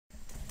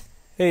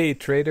Hey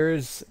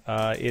traders,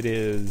 it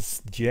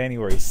is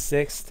January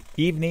 6th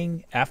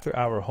evening after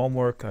our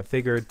homework. I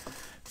figured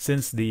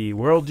since the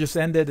world just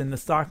ended in the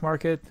stock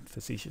market,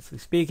 facetiously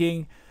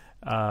speaking,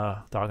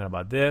 talking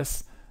about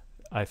this,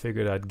 I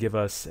figured I'd give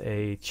us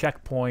a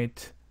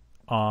checkpoint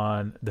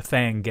on the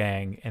FANG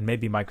gang and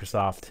maybe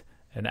Microsoft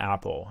and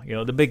Apple, you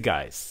know, the big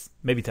guys,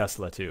 maybe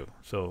Tesla too.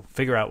 So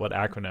figure out what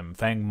acronym,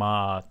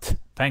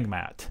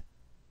 FANGMAT,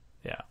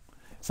 yeah,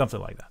 something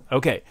like that.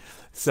 Okay,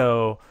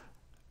 so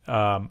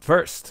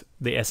first,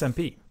 the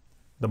S&P,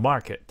 the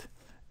market.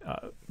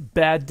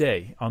 Bad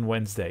day on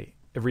Wednesday.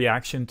 A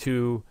reaction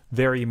to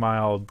very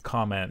mild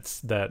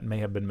comments that may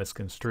have been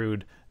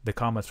misconstrued. The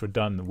comments were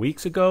done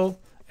weeks ago,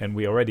 and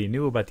we already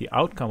knew about the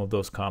outcome of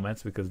those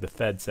comments because the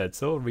Fed said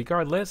so.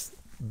 Regardless,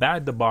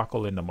 bad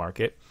debacle in the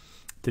market.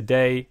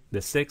 Today, the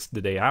 6th, the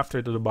day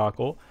after the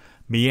debacle,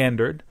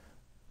 meandered.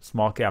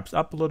 Small caps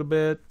up a little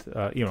bit.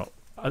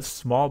 A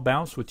small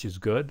bounce, which is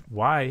good.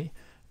 Why?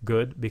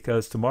 Good,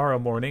 because tomorrow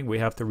morning we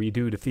have to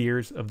redo the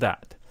fears of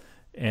that.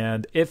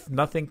 And if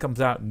nothing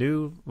comes out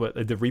new,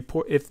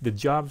 if the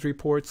jobs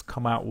reports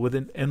come out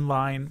in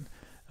line,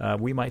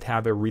 we might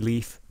have a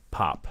relief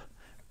pop.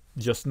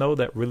 Just know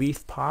that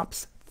relief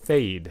pops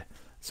fade.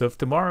 So if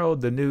tomorrow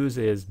the news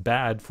is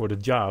bad for the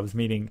jobs,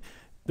 meaning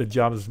the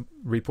jobs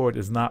report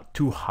is not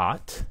too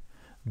hot,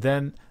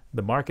 then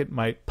the market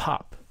might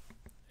pop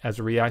as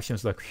a reaction.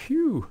 It's like,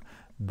 phew,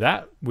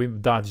 that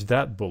we've dodged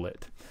that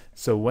bullet.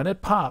 So when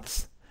it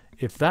pops,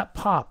 if that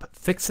pop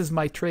fixes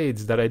my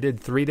trades that I did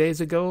 3 days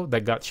ago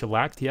that got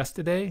shellacked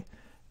yesterday,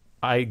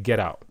 I get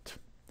out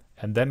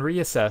and then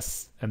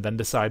reassess and then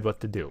decide what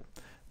to do.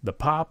 The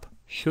pop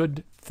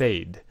should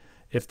fade.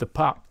 If the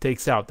pop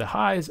takes out the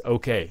highs,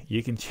 okay,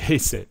 you can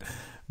chase it.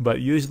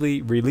 But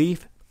usually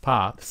relief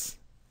pops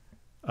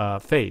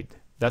fade.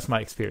 That's my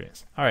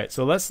experience. All right,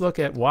 so let's look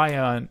at why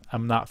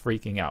I'm not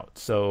freaking out.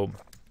 So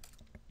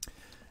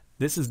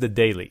this is the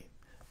daily.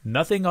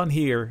 Nothing on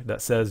here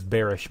that says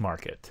bearish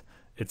market.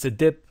 It's a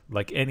dip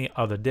like any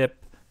other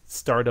dip,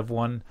 start of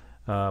one.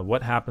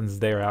 What happens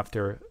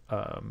thereafter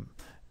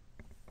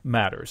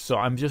matters. So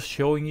I'm just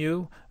showing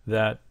you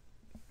that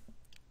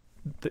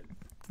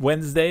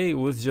Wednesday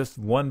was just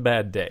one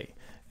bad day.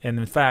 And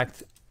in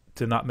fact,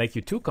 to not make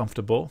you too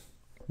comfortable,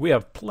 we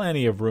have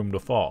plenty of room to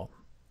fall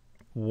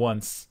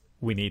once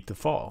we need to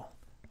fall.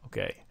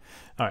 Okay.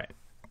 All right.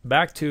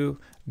 Back to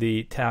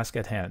the task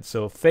at hand.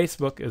 So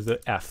Facebook is the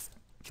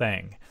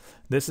FANG.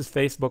 This is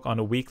Facebook on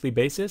a weekly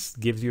basis.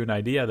 Gives you an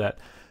idea that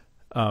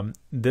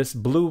this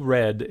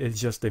blue-red is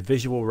just a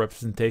visual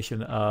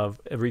representation of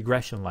a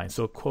regression line.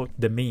 So quote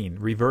the mean,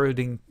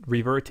 reverting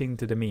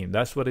to the mean.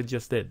 That's what it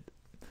just did.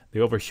 They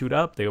overshoot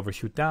up, they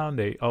overshoot down,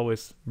 they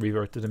always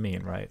revert to the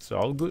mean, right? So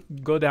I'll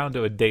go down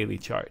to a daily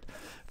chart.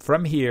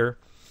 From here,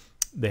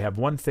 they have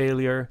one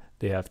failure,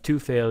 they have two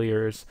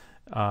failures,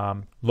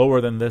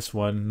 lower than this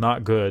one,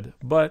 not good,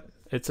 but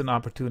it's an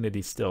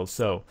opportunity still.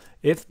 So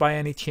if by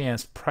any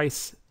chance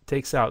price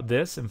takes out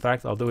this, in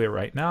fact, I'll do it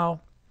right now.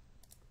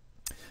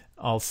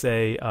 I'll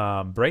say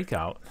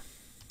breakout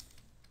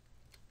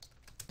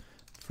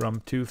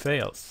from two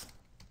fails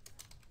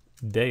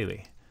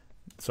daily.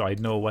 So I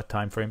know what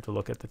time frame to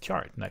look at the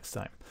chart next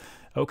time.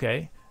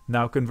 Okay,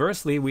 now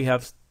conversely, we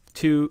have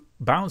three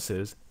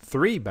bounces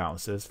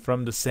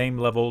from the same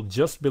level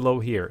just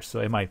below here.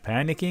 So am I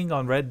panicking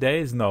on red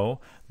days?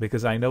 No,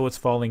 because I know it's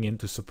falling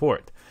into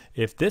support.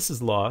 If this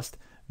is lost,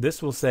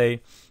 this will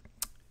say,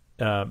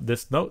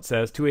 this note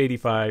says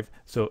 285,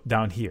 so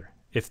down here,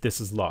 if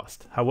this is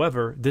lost.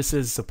 However, this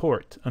is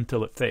support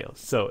until it fails.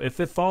 So if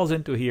it falls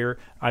into here,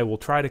 I will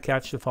try to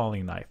catch the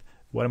falling knife.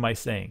 What am I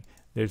saying?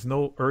 There's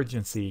no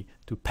urgency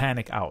to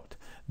panic out.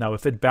 Now,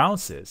 if it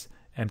bounces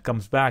and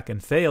comes back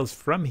and fails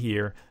from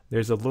here,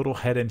 there's a little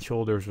head and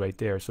shoulders right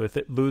there. So if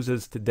it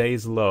loses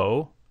today's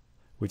low,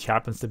 which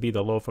happens to be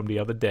the low from the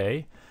other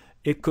day,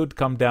 it could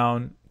come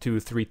down to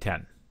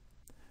 310,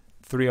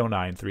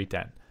 309,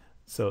 310.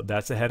 So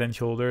that's a head and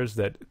shoulders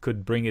that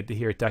could bring it to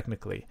here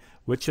technically,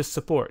 which is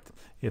support.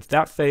 If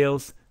that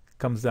fails,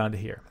 comes down to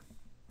here.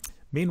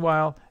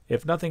 Meanwhile,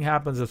 if nothing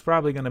happens, it's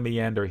probably going to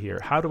meander here.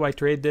 How do I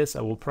trade this?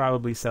 I will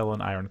probably sell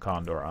an iron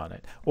condor on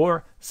it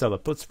or sell a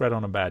put spread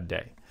on a bad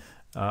day.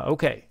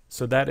 Okay,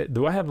 so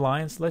do I have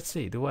lines? Let's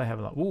see. Do I have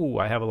a lot? Ooh,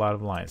 I have a lot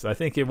of lines. I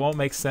think it won't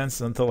make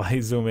sense until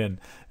I zoom in,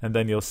 and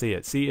then you'll see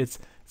it. See, it's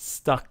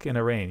stuck in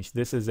a range.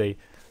 This is a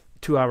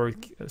 2 hour,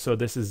 so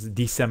this is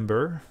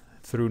December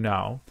through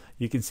now.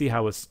 You can see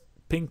how it's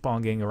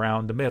ping-ponging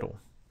around the middle.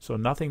 So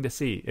nothing to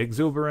see.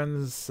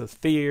 Exuberance,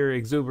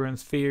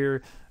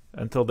 fear,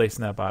 until they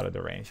snap out of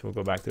the range. We'll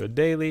go back to a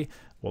daily.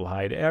 We'll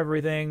hide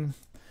everything.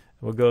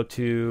 We'll go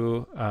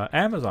to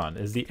Amazon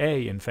is the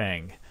A in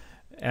FANG.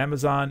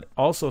 Amazon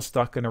also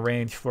stuck in a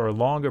range for a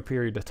longer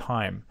period of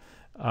time.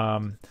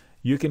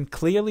 You can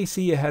clearly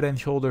see a head and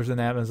shoulders in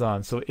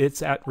Amazon. So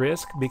it's at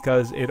risk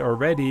because it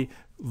already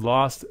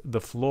lost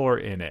the floor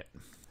in it.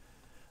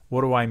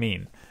 What do I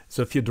mean?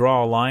 So if you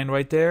draw a line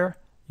right there,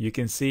 you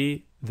can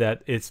see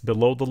that it's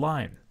below the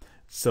line.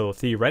 So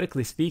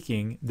theoretically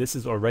speaking, this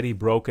is already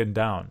broken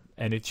down,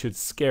 and it should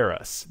scare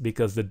us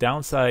because the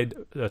downside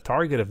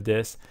target of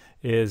this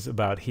is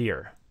about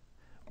here.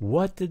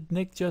 What did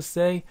Nick just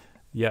say?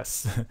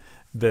 Yes,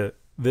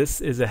 this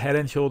is a head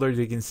and shoulders.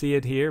 You can see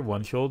it here,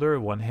 one shoulder,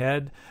 one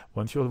head,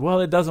 one shoulder. Well,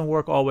 it doesn't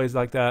work always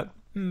like that,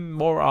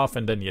 more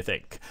often than you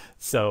think.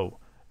 So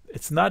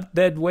it's not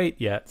dead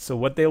weight yet. So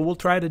what they will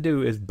try to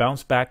do is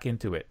bounce back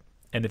into it.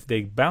 And if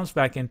they bounce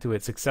back into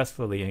it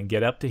successfully and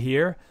get up to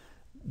here,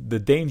 the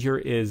danger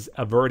is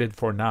averted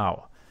for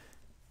now.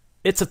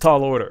 It's a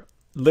tall order,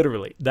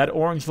 literally. That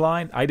orange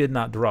line, I did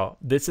not draw.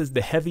 This is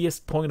the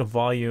heaviest point of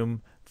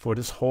volume for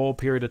this whole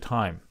period of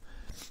time.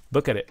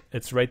 Look at it.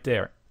 It's right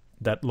there.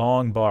 That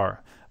long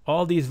bar.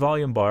 All these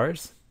volume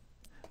bars,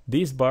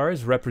 these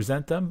bars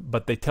represent them,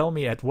 but they tell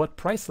me at what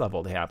price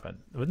level they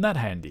happen. Isn't that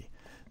handy?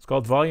 It's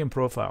called volume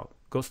profile.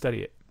 Go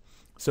study it.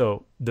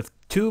 So the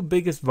two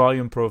biggest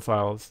volume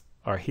profiles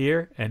are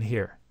here and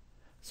here.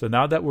 So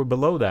now that we're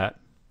below that,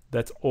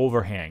 that's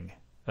overhang.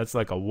 That's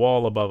like a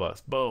wall above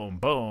us. Boom,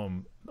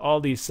 boom. All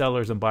these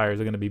sellers and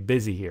buyers are going to be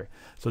busy here.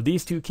 So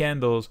these two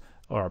candles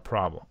are a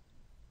problem.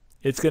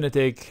 It's going to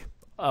take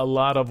a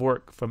lot of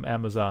work from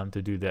Amazon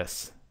to do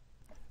this.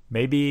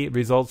 Maybe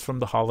results from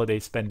the holiday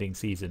spending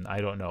season. I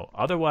don't know.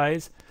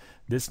 Otherwise,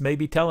 this may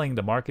be telling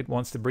the market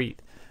wants to breathe.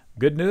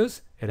 Good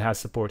news, it has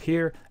support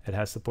here. It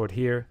has support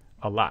here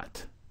a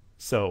lot.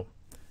 So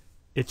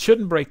it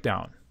shouldn't break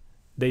down.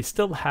 They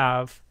still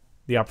have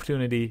the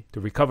opportunity to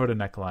recover the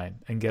neckline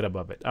and get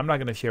above it. I'm not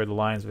going to share the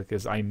lines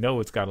because I know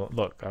it's got to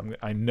look.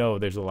 I know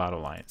there's a lot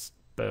of lines.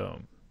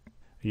 Boom.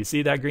 You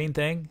see that green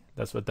thing?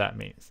 That's what that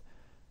means.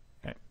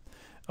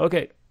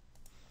 Okay.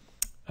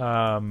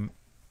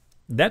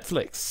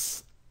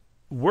 Netflix,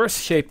 worse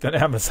shape than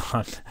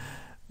Amazon.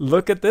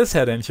 Look at this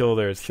head and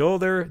shoulders.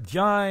 Shoulder,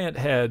 giant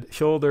head,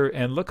 shoulder,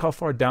 and look how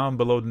far down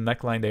below the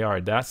neckline they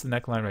are. That's the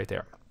neckline right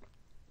there.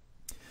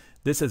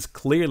 This is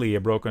clearly a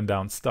broken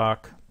down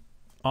stock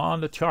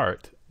on the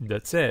chart.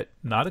 That's it.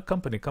 Not a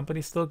company.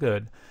 Company's still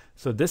good.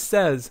 So this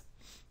says,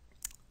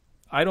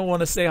 I don't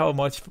want to say how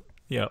much,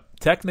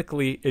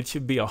 technically it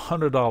should be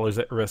 $100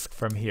 at risk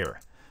from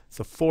here.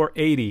 So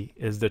 480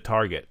 is the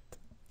target,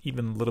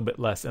 even a little bit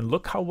less. And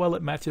look how well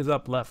it matches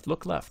up left.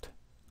 Look left.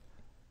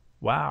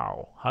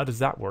 Wow. How does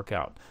that work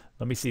out?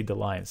 Let me see the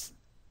lines.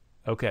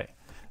 Okay.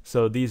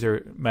 So these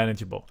are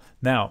manageable.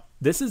 Now,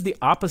 this is the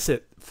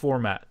opposite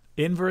format.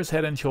 Inverse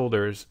head and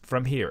shoulders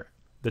from here.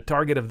 The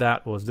target of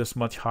that was this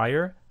much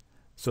higher.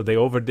 So they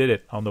overdid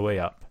it on the way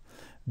up.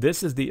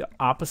 This is the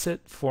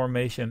opposite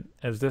formation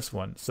as this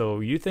one.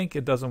 So you think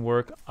it doesn't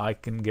work. I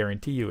can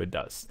guarantee you it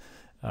does.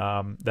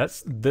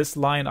 That's this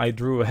line I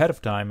drew ahead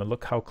of time, and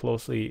look how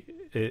closely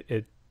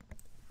it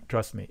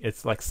trust me,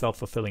 it's like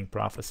self-fulfilling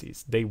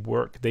prophecies. They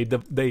work.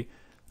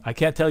 I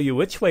can't tell you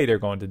which way they're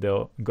going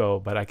to go,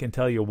 but I can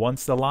tell you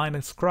once the line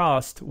is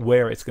crossed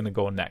where it's going to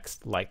go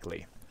next,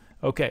 likely.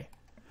 Okay,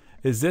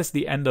 is this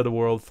the end of the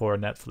world for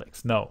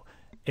Netflix? No,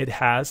 it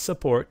has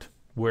support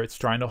where it's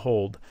trying to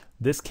hold.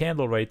 This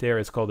candle right there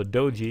is called a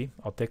doji.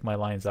 I'll take my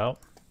lines out.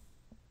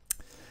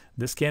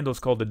 This candle is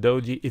called a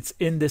doji. It's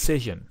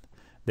indecision.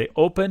 They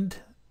opened,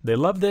 they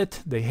loved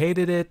it, they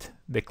hated it,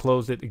 they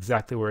closed it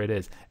exactly where it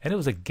is. And it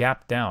was a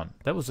gap down.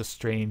 That was a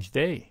strange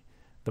day.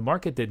 The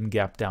market didn't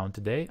gap down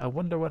today. I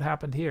wonder what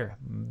happened here.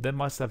 They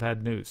must have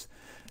had news.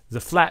 It's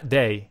a flat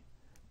day,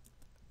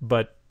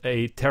 but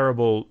a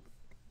terrible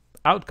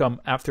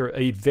outcome after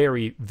a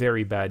very,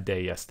 very bad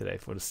day yesterday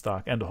for the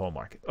stock and the whole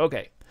market.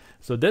 Okay,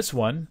 so this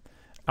one,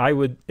 I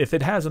would, if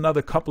it has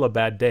another couple of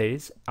bad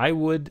days, I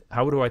would,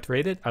 how do I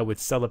trade it? I would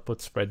sell a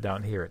put spread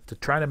down here to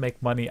try to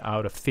make money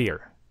out of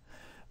fear.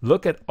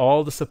 Look at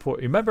all the support.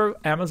 Remember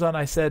Amazon,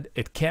 I said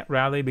it can't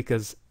rally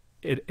because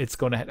it's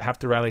going to have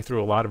to rally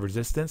through a lot of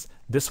resistance.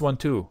 This one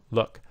too,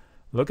 look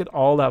at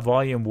all that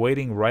volume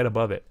waiting right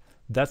above it.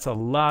 That's a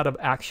lot of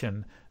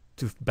action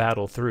to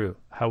battle through.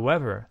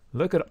 However,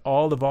 look at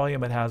all the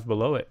volume it has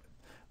below it.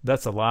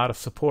 That's a lot of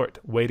support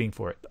waiting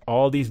for it.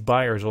 All these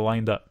buyers are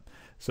lined up.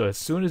 So as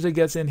soon as it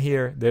gets in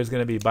here, there's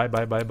going to be buy.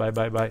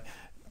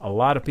 A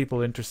lot of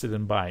people interested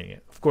in buying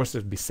it. Of course,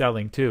 there'd be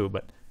selling too,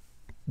 but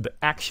the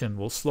action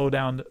will slow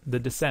down the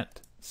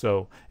descent.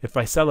 So if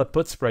I sell a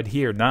put spread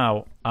here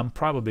now, I'm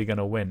probably going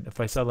to win. If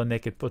I sell a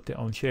naked put to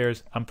own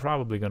shares, I'm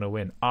probably going to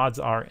win. Odds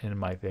are in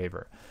my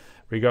favor,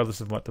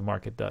 regardless of what the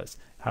market does.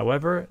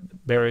 However,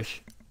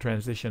 bearish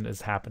transition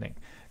is happening.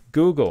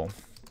 Google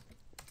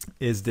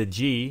is the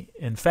G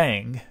in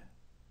FANG.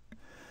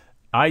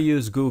 I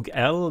use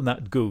Google,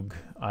 not Goog.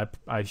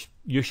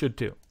 You should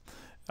too.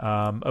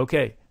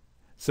 Okay,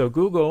 so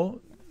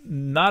Google,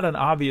 not an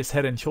obvious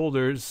head and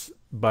shoulders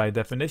by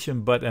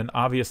definition, but an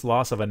obvious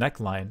loss of a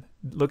neckline.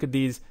 Look at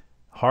these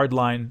hard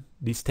line,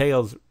 these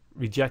tails,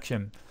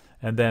 rejection,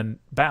 and then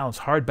bounce,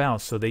 hard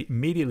bounce. So they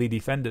immediately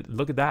defended.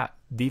 Look at that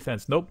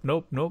defense. Nope.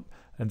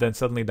 And then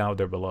suddenly now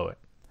they're below it.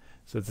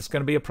 So it's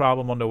going to be a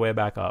problem on their way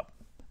back up.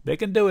 They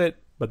can do it,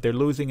 but they're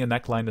losing a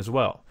neckline as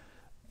well.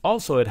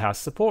 Also, it has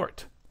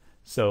support.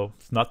 So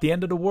it's not the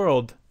end of the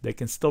world. They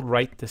can still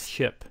right this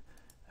ship.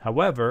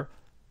 However,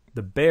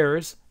 The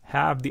bears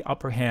have the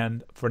upper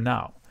hand for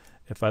now.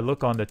 If I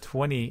look on the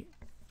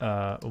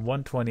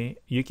 120,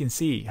 you can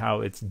see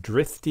how it's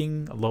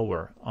drifting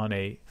lower on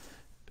a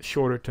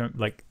shorter term,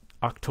 like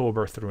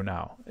October through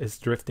now. It's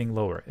drifting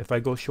lower. If I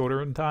go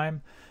shorter in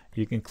time,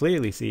 you can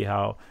clearly see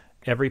how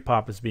every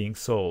pop is being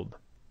sold.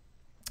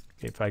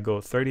 Okay, if I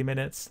go 30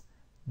 minutes,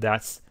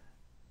 that's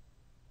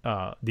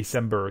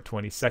December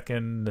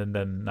 22nd, and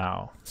then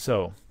now.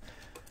 So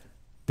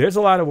there's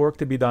a lot of work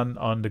to be done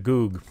on the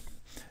Goog.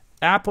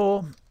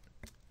 Apple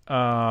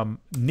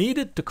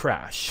needed to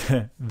crash.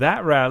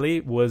 That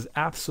rally was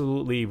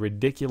absolutely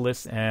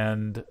ridiculous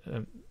and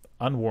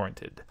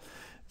unwarranted.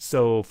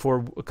 So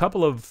for a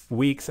couple of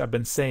weeks, I've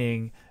been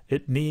saying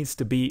it needs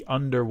to be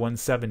under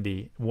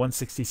 170.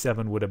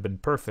 167 would have been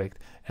perfect.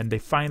 And they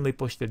finally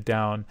pushed it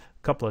down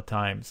a couple of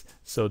times.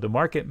 So the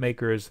market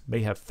makers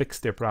may have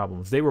fixed their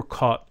problems. They were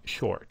caught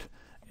short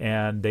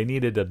and they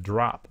needed a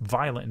drop,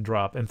 violent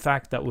drop. In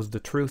fact, that was the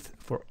truth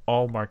for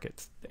all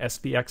markets, the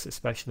SPX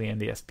especially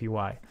and the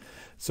SPY.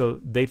 So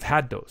they've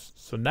had those.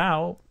 So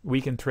now we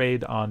can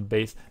trade on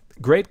base.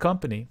 Great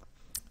company.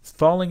 It's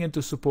falling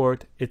into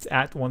support. It's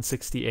at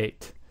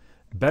 168.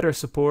 Better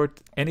support,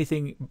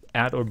 anything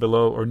at or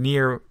below or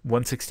near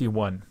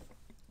 161,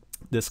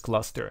 this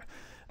cluster.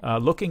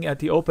 Looking at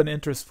the open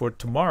interest for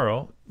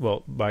tomorrow,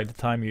 well, by the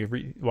time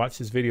you watch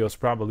this video, it's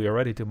probably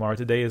already tomorrow.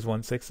 Today is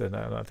 1/6, and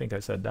I think I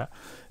said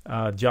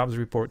that. Jobs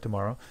report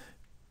tomorrow.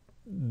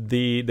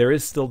 There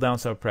is still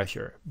downside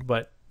pressure,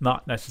 but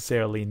not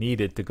necessarily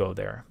needed to go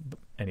there.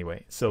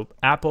 Anyway, so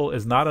Apple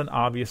is not an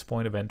obvious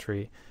point of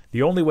entry.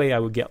 The only way I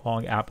would get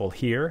long Apple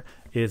here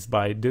is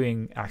by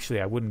doing,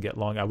 actually I wouldn't get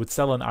long, I would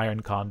sell an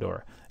iron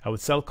condor. I would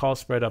sell call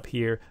spread up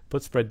here,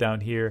 put spread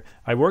down here.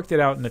 I worked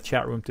it out in the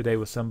chat room today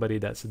with somebody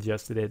that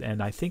suggested it,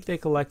 and I think they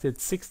collected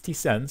 60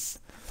 cents.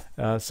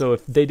 So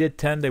if they did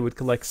 10, they would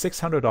collect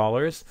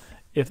 $600.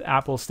 If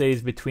Apple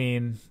stays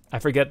between, I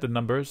forget the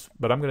numbers,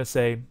 but I'm going to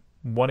say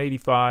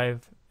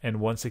 185 and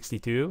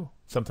 162,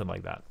 something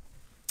like that,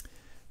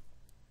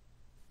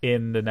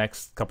 in the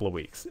next couple of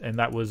weeks. And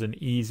that was an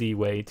easy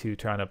way to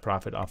try to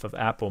profit off of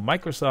Apple.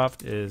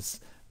 Microsoft is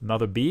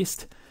another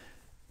beast.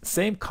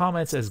 Same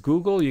comments as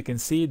Google. You can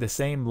see the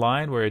same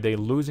line where they're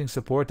losing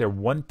support. They're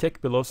one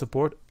tick below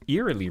support,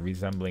 eerily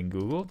resembling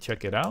Google.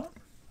 Check it out.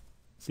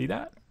 See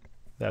that?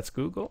 That's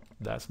Google.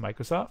 That's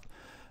Microsoft.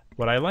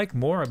 What I like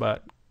more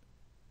about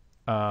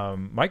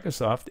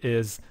Microsoft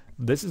is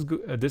this is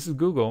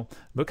Google.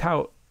 Look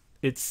how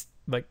it's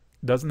like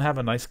doesn't have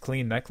a nice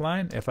clean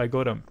neckline. If I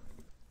go to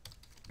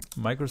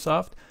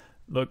Microsoft,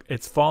 look,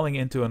 it's falling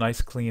into a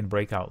nice clean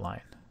breakout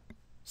line.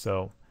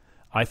 So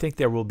I think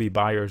there will be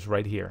buyers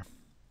right here.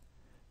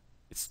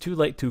 It's too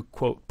late to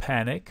quote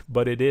panic,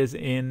 but it is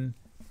in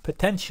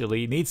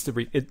potentially needs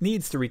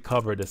to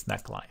recover this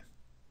neckline.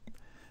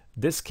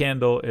 This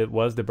candle, it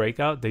was the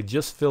breakout. They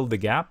just filled the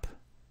gap.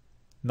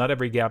 Not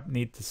every gap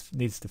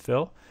needs to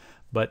fill,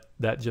 but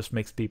that just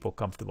makes people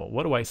comfortable.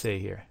 What do I say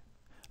here?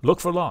 Look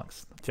for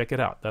longs. Check it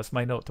out. That's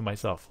my note to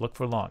myself. Look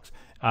for longs.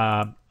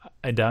 And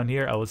down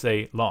here, I will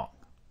say long.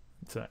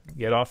 So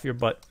get off your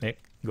butt,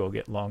 Nick. Go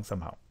get long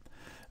somehow.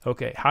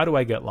 Okay, how do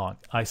I get long?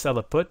 I sell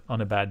a put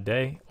on a bad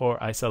day,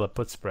 or I sell a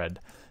put spread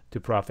to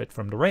profit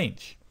from the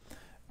range,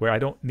 where I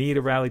don't need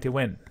a rally to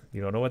win.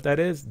 You don't know what that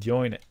is?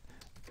 Join it.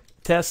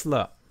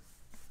 Tesla.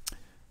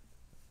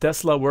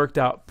 Tesla worked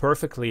out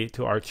perfectly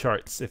to our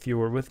charts. If you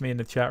were with me in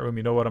the chat room,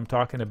 you know what I'm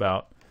talking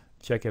about.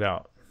 Check it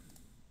out.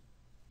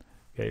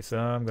 Okay, so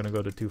I'm going to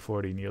go to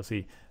 240 and you'll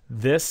see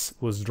this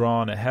was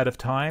drawn ahead of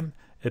time.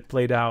 It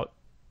played out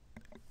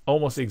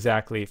almost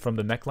exactly from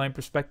the neckline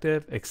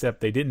perspective,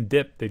 except they didn't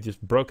dip. They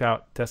just broke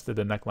out, tested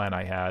the neckline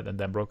I had, and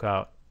then broke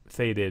out,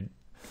 faded,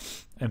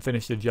 and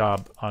finished the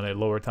job on a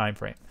lower time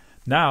frame.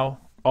 Now,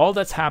 all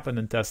that's happened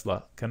in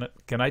Tesla,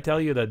 can I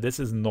tell you that this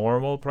is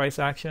normal price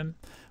action?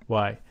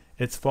 Why?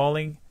 It's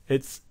falling.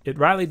 It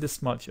rallied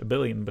this much, 1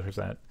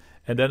 billion%,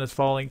 and then it's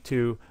falling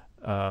to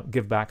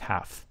give back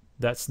half.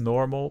 That's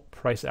normal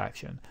price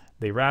action.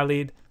 They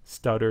rallied,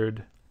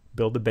 stuttered,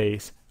 build the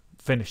base,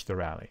 finished the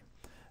rally.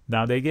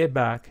 Now they came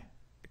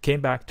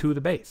back to the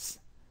base.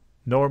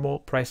 Normal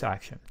price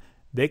action.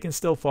 They can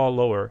still fall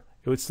lower.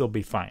 It would still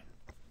be fine.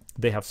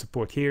 They have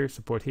support here,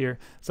 support here.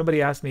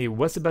 Somebody asked me,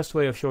 what's the best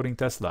way of shorting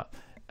Tesla?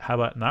 How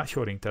about not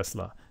shorting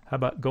Tesla? How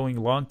about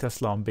going long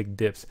Tesla on big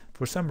dips?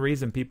 For some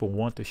reason, people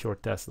want to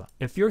short Tesla.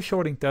 If you're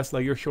shorting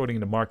Tesla, you're shorting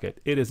the market.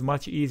 It is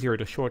much easier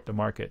to short the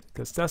market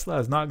because Tesla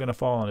is not going to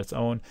fall on its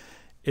own.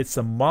 It's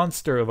a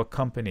monster of a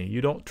company. You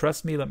don't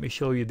trust me? Let me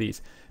show you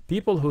these.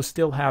 People who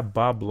still have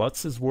Bob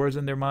Lutz's words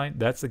in their mind,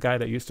 that's the guy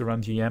that used to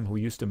run GM who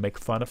used to make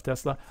fun of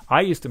Tesla.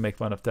 I used to make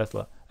fun of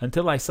Tesla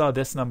until I saw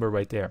this number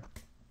right there.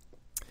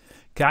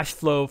 Cash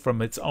flow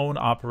from its own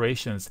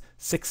operations,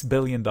 $6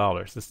 billion.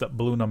 That's that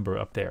blue number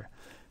up there.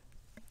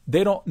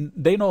 They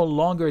no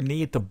longer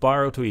need to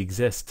borrow to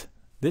exist.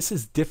 This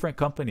is different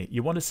company.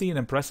 You want to see an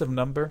impressive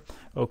number?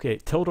 Okay,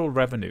 total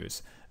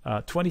revenues.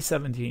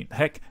 2017,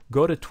 heck,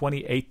 go to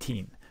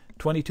 2018,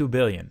 22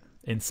 billion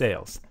in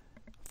sales,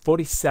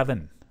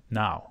 47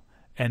 now.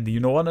 And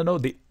you want to know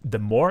the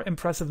more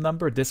impressive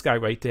number? This guy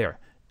right there,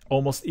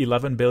 almost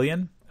 11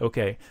 billion.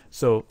 Okay,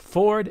 so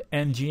Ford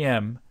and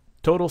GM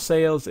total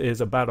sales is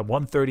about a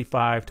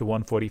 135 to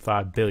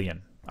 145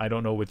 billion. I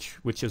don't know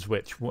which is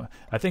which.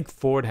 I think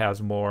Ford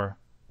has more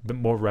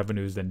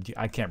revenues than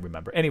I can't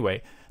remember.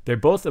 Anyway, they're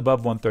both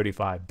above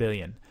 135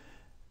 billion.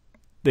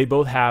 They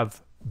both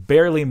have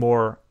barely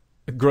more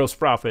gross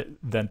profit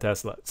than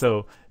Tesla.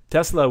 So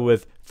Tesla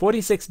with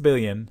 46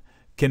 billion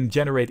can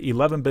generate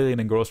 11 billion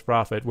in gross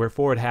profit, where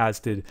Ford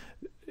has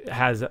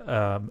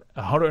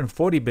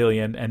 140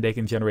 billion and they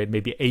can generate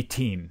maybe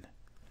 18.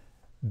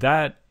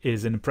 That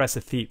is an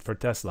impressive feat for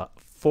Tesla.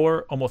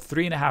 For almost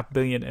 3.5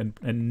 billion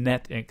in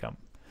net income.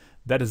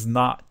 That is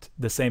not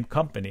the same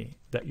company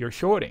that you're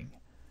shorting.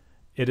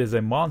 It is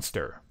a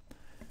monster.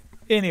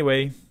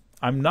 Anyway,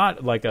 I'm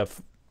not like a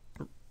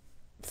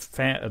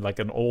fan, like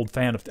an old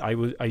fan of.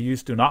 I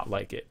used to not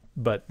like it,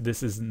 but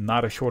this is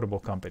not a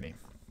shortable company.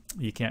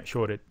 You can't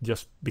short it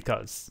just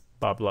because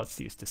Bob Lutz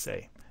used to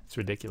say. It's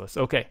ridiculous.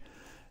 Okay,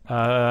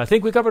 I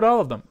think we covered all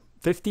of them.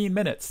 15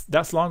 minutes.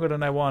 That's longer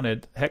than I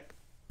wanted. Heck,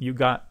 you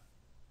got,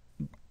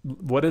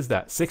 what is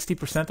that?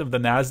 60% of the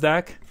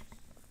NASDAQ?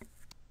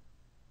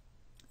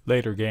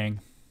 Later, gang.